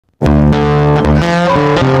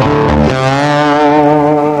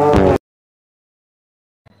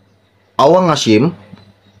Awang Hashim,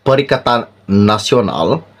 Perikatan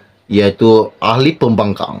Nasional, yaitu ahli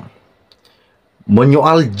pembangkang,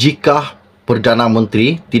 menyoal jika Perdana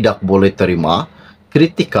Menteri tidak boleh terima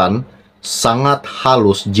kritikan, sangat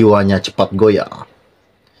halus jiwanya cepat goyah.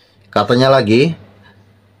 Katanya lagi,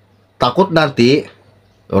 takut nanti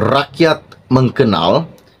rakyat mengenal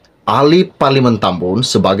ahli Parlimen Tambun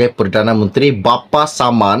sebagai Perdana Menteri Bapa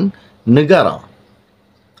Saman Negara.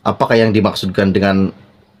 Apakah yang dimaksudkan dengan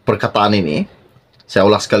perkataan ini? Saya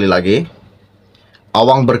ulas sekali lagi.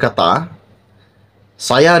 Awang berkata,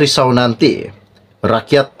 saya risau nanti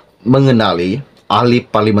rakyat mengenali ahli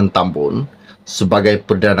Parlimen Tambun sebagai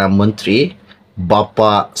Perdana Menteri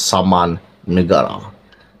Bapa Saman Negara.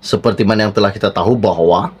 Seperti mana yang telah kita tahu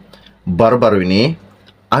bahwa baru-baru ini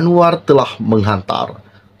Anwar telah menghantar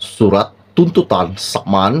surat tuntutan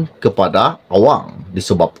saman kepada Awang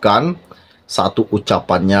disebabkan satu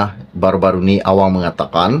ucapannya baru-baru ini Awang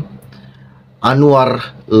mengatakan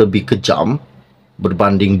Anwar lebih kejam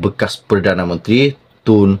berbanding bekas Perdana Menteri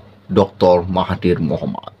Tun Dr. Mahathir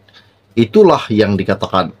Mohamad. Itulah yang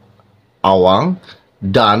dikatakan Awang,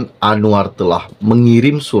 dan Anwar telah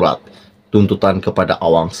mengirim surat tuntutan kepada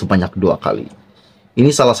Awang sebanyak 2 kali.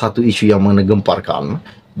 Ini salah satu isu yang menggemparkan,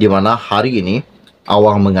 di mana hari ini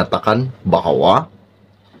Awang mengatakan bahawa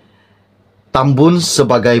Tambun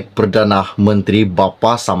sebagai Perdana Menteri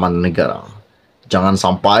Bapa Saman Negara. Jangan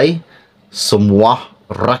sampai semua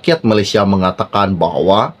rakyat Malaysia mengatakan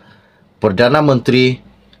bahawa Perdana Menteri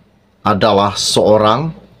adalah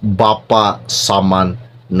seorang Bapa Saman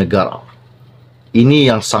Negara.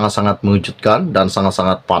 Ini yang sangat-sangat mengejutkan dan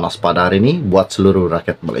sangat-sangat panas pada hari ini buat seluruh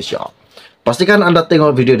rakyat Malaysia. Pastikan anda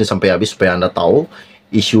tengok video ini sampai habis supaya anda tahu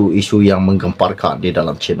isu-isu yang menggemparkan di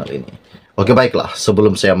dalam channel ini. Okey, baiklah.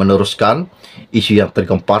 Sebelum saya meneruskan isu yang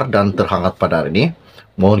tergempar dan terhangat pada hari ini,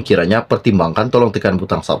 mohon kiranya pertimbangkan tolong tekan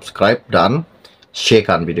butang subscribe dan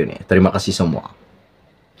sharekan video ini. Terima kasih semua.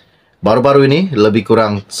 Baru-baru ini, lebih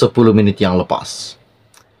kurang 10 menit yang lepas,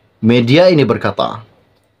 media ini berkata,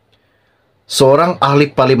 seorang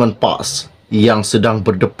ahli Parlimen PAS yang sedang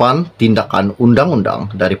berdepan tindakan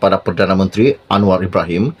undang-undang daripada Perdana Menteri Anwar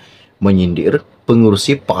Ibrahim menyindir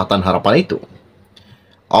pengurusi Pakatan Harapan itu.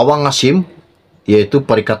 Awang Hashim, yaitu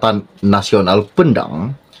Perikatan Nasional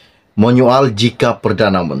Pendang, menyoal jika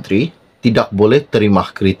Perdana Menteri tidak boleh terima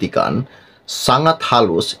kritikan, sangat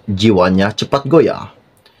halus jiwanya cepat goyah.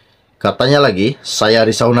 Katanya lagi, saya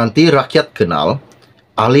risau nanti rakyat kenal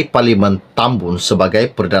ahli Parlimen Tambun sebagai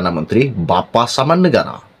Perdana Menteri Bapa Saman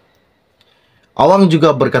Negara. Awang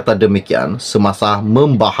juga berkata demikian semasa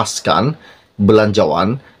membahaskan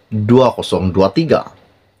Belanjawan 2023.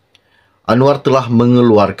 Anwar telah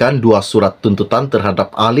mengeluarkan 2 surat tuntutan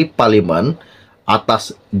terhadap ahli Parlimen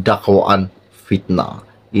atas dakwaan fitnah.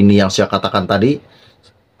 Ini yang saya katakan tadi,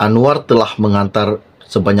 Anwar telah menghantar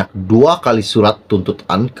sebanyak 2 kali surat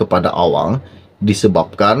tuntutan kepada Awang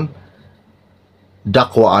disebabkan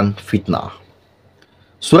dakwaan fitnah.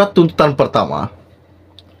 Surat tuntutan pertama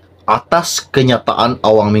atas kenyataan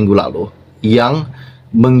Awang minggu lalu yang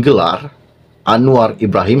menggelar Anwar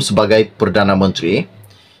Ibrahim sebagai Perdana Menteri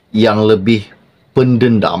yang lebih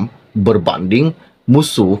pendendam berbanding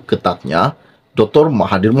musuh ketatnya Dr.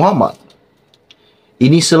 Mahathir Mohamad.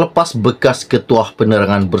 Ini selepas bekas Ketua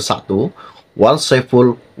Penerangan Bersatu Wan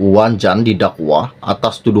Saiful Wanjan didakwa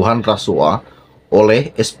atas tuduhan rasuah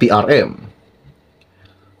oleh SPRM.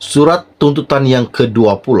 Surat tuntutan yang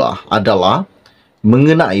kedua pula adalah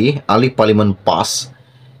mengenai ahli Parlimen PAS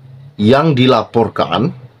yang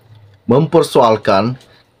dilaporkan mempersoalkan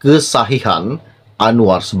kesahihan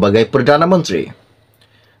Anwar sebagai Perdana Menteri.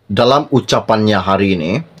 Dalam ucapannya hari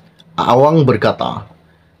ini, Awang berkata,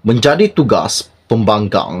 menjadi tugas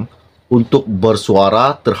pembangkang untuk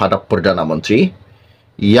bersuara terhadap Perdana Menteri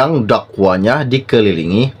yang dakwanya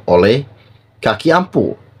dikelilingi oleh kaki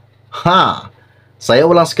ampuh. Saya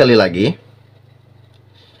ulang sekali lagi.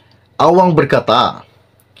 Awang berkata,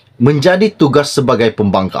 menjadi tugas sebagai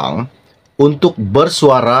pembangkang untuk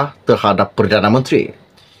bersuara terhadap Perdana Menteri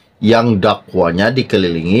yang dakwanya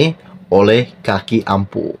dikelilingi oleh kaki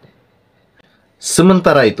ampuh.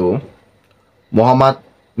 Sementara itu, Muhammad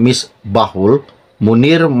Misbahul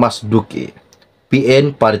Munir Masduki,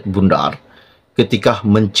 PN Parit Bundar, ketika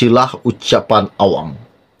mencilah ucapan Awang,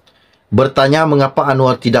 bertanya mengapa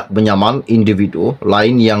Anwar tidak menyaman individu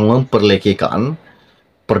lain yang memperlekehkan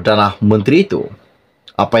Perdana Menteri itu.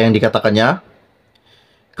 Apa yang dikatakannya?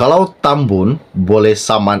 Kalau Tambun boleh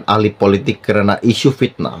saman ahli politik kerana isu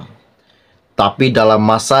fitnah, tapi dalam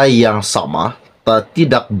masa yang sama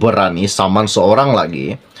tidak berani saman seorang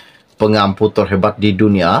lagi pengampu terhebat di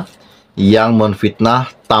dunia yang menfitnah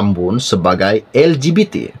Tambun sebagai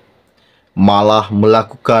LGBT. malah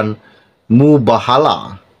melakukan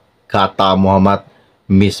mubahala, kata Muhammad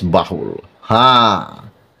Misbahul.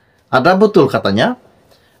 Ada betul katanya.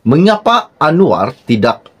 Mengapa Anwar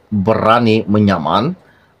tidak berani menyaman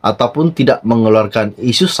ataupun tidak mengeluarkan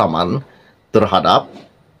isu saman terhadap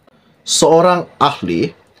seorang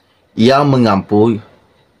ahli yang mengampu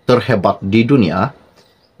terhebat di dunia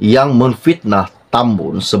yang menfitnah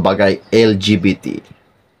Tambun sebagai LGBT.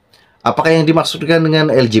 Apakah yang dimaksudkan dengan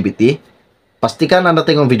LGBT? Pastikan Anda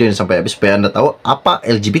tengok video ini sampai habis supaya Anda tahu apa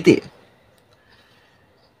LGBT.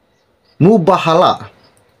 Mubahala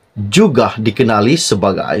juga dikenali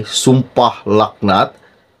sebagai sumpah laknat.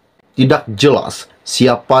 Tidak jelas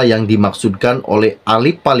siapa yang dimaksudkan oleh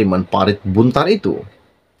ahli parlimen Parit Buntar itu.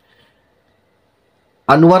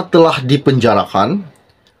 Anwar telah dipenjarakan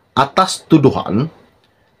atas tuduhan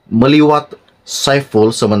meliwat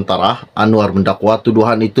Saiful, sementara Anwar mendakwa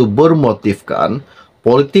tuduhan itu bermotifkan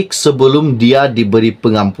politik sebelum dia diberi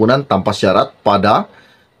pengampunan tanpa syarat pada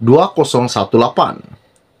 2018.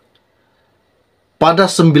 Pada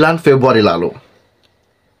 9 Februari lalu,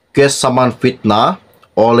 kes saman fitnah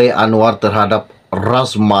oleh Anwar terhadap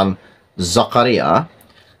Razman Zakaria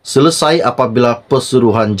selesai apabila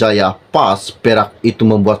Pesuruhanjaya PAS Perak itu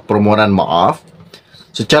membuat permohonan maaf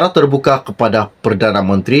secara terbuka kepada Perdana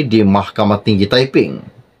Menteri di Mahkamah Tinggi Taiping.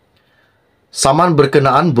 Saman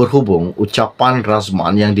berkenaan berhubung ucapan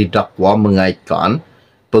Razman yang didakwa mengaitkan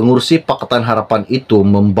pengurusi Pakatan Harapan itu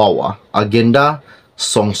membawa agenda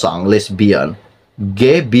songsang lesbian,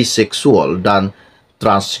 gay, biseksual dan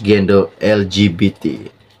transgender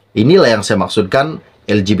LGBT. Inilah yang saya maksudkan.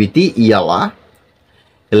 LGBT ialah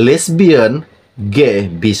lesbian,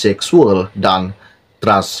 gay, biseksual dan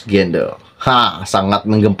transgender. Sangat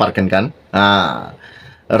menggemparkan kan?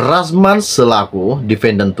 Razman selaku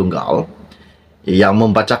defendant tunggal yang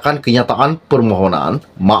membacakan kenyataan permohonan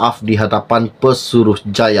maaf di hadapan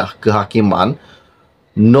Pesuruhjaya Kehakiman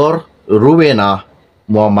Nur Ruwena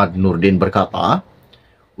Muhammad Nurdin berkata,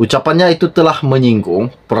 ucapannya itu telah menyinggung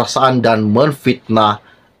perasaan dan menfitnah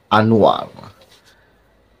Anwar.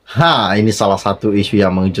 Ini salah satu isu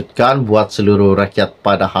yang mengejutkan buat seluruh rakyat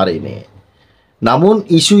pada hari ini. Namun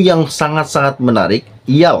isu yang sangat-sangat menarik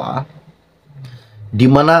ialah di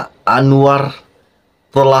mana Anwar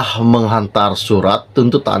telah menghantar surat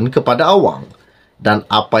tuntutan kepada Awang. Dan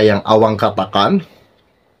apa yang Awang katakan,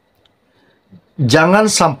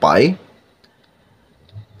 jangan sampai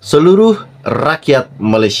seluruh rakyat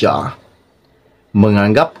Malaysia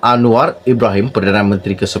menganggap Anwar Ibrahim, Perdana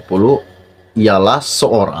Menteri ke-10, ialah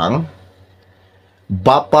seorang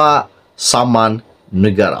bapa saman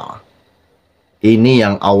negara. Ini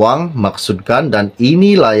yang Awang maksudkan dan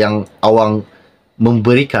inilah yang Awang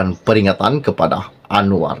memberikan peringatan kepada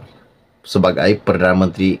Anwar sebagai Perdana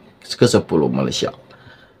Menteri ke-10 Malaysia.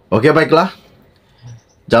 Okey, baiklah.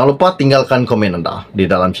 Jangan lupa tinggalkan komen anda di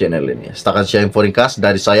dalam channel ini. Setakat share info ringkas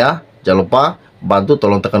dari saya. Jangan lupa bantu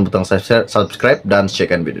tolong tekan butang subscribe dan share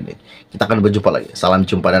video ini. Kita akan berjumpa lagi. Salam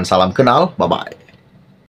jumpa dan salam kenal. Bye-bye.